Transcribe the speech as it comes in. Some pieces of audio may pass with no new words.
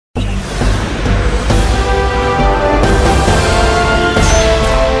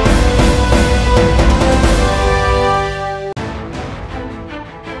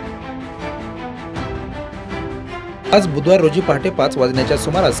आज बुधवार रोजी पहाटे 5 वाजण्याच्या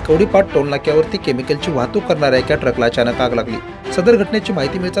सुमारास कवडीपाट टोलनाक्यावरती केमिकलची वाहतूक करणाऱ्या एका ट्रकला अचानक आग लागली। सदर घटनेची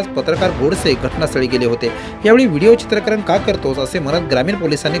माहिती मिळताच पत्रकार गोडसे घटनास्थळी गेले होते। यावेळी व्हिडिओ चित्रीकरण का करतोस असे म्हणत ग्रामीण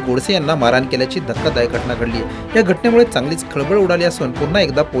पोलिसांनी गोडसे यांना मारहाण केल्याची धक्कादायक घटना घडली। या घटनेमुळे चांगलीच खळबळ उडाली असून पुन्हा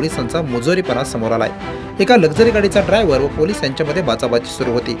एकदा पोलिसांचा मुजोरीपणा समोर आलाय। एका लक्झरी गाडीचा ड्रायव्हर व पोलीस यांच्यामध्ये बाचाबाची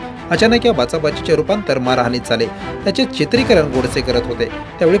सुरू होती। अचानक या बाचाबाचीचे रूपांतर मारहाणीत झाले। त्याचे चित्रीकरण गोडसे करत होते।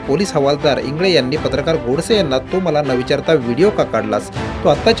 त्यावेळी पोलीस हवालदार इंगळे यांनी पत्रकार गोडसे यांना तो मला न विचारता व्हिडिओ का काढलास, तो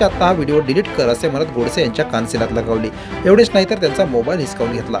आत्ताच्या आत्ता हा व्हिडिओ डिलीट कर असे म्हणत गोडसे यांच्या कानशिलात लगावली। एवढेच नाही तर त्यांचा मोबाईल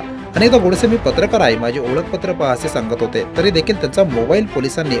हिसकावून घेतला। अनेकदा गोडसे मी पत्रकार आहे, माझे ओळखपत्र पहा असे सांगत होते, तरी देखील त्यांचा मोबाईल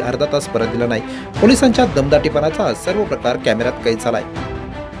पोलिसांनी अर्धा तास परत दिला नाही। पोलिसांच्या दमदाटीपणाचा सर्व प्रकार कॅमेऱ्यात कैद झालाय।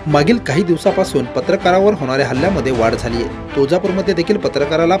 मागील काही दिवसापासून पत्रकारावर होणाऱ्या हल्ल्यामध्ये वाढ झाली आहे। तुळजापूरमध्ये देखील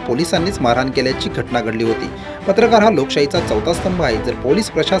पत्रकाराला पोलिसांनीच मारहाण केल्याची घटना घडली होती। पत्रकार हा लोकशाहीचा चौथा स्तंभ आहे। जर पोलीस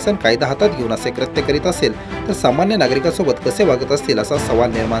प्रशासन कायदा हातात घेऊन असे कृत्य करीत असेल तर सामान्य नागरिकांसोबत कसे वागत असतील असा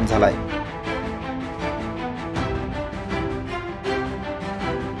सवाल निर्माण झाला आहे।